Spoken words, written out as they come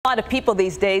lot of people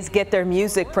these days get their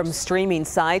music from streaming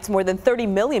sites. More than 30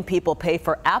 million people pay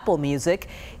for Apple Music.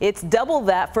 It's double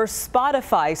that for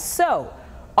Spotify. So,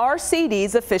 are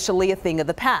CDs officially a thing of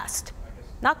the past?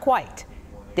 Not quite.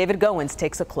 David Goins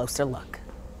takes a closer look.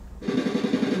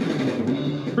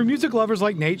 For music lovers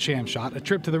like Nate Shamshot, a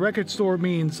trip to the record store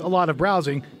means a lot of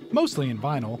browsing, mostly in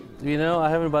vinyl. You know, I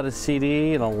haven't bought a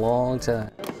CD in a long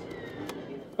time.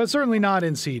 But certainly not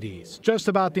in CDs. Just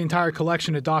about the entire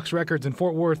collection at Doc's Records in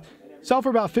Fort Worth sell for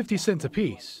about 50 cents a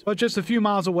piece. But just a few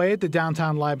miles away at the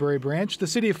downtown library branch, the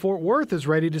city of Fort Worth is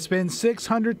ready to spend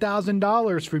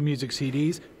 $600,000 for music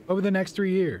CDs over the next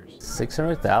 3 years.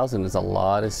 $600,000 is a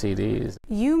lot of CDs.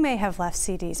 You may have left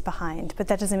CDs behind, but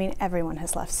that doesn't mean everyone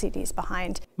has left CDs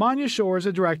behind. Manya Shore is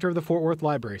a director of the Fort Worth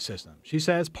Library System. She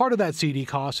says part of that CD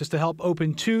cost is to help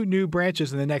open 2 new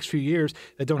branches in the next few years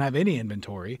that don't have any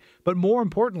inventory. But more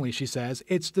importantly, she says,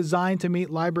 it's designed to meet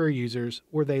library users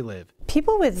where they live.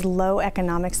 People with low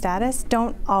economic status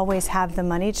don't always have the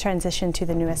money to transition to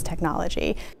the newest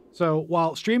technology. So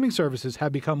while streaming services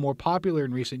have become more popular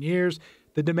in recent years,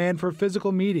 the demand for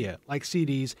physical media, like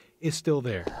CDs, is still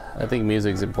there. I think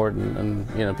music's important, and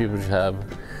people should have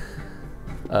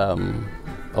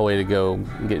a way to go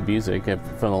get music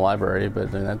from the library, but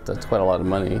that's quite a lot of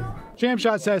money.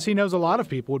 Shamshot says he knows a lot of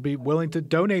people would be willing to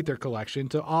donate their collection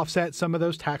to offset some of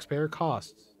those taxpayer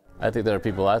costs. I think there are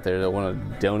people out there that want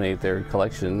to donate their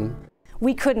collection.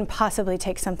 We couldn't possibly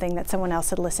take something that someone else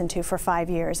had listened to for 5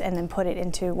 years and then put it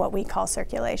into what we call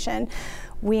circulation.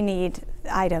 We need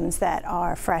items that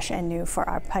are fresh and new for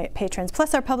our patrons,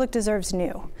 plus our public deserves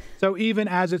new. So even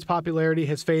as its popularity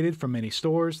has faded from many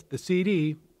stores, the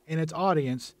CD and its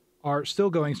audience are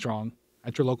still going strong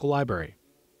at your local library.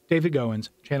 David Goins,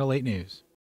 Channel 8 News.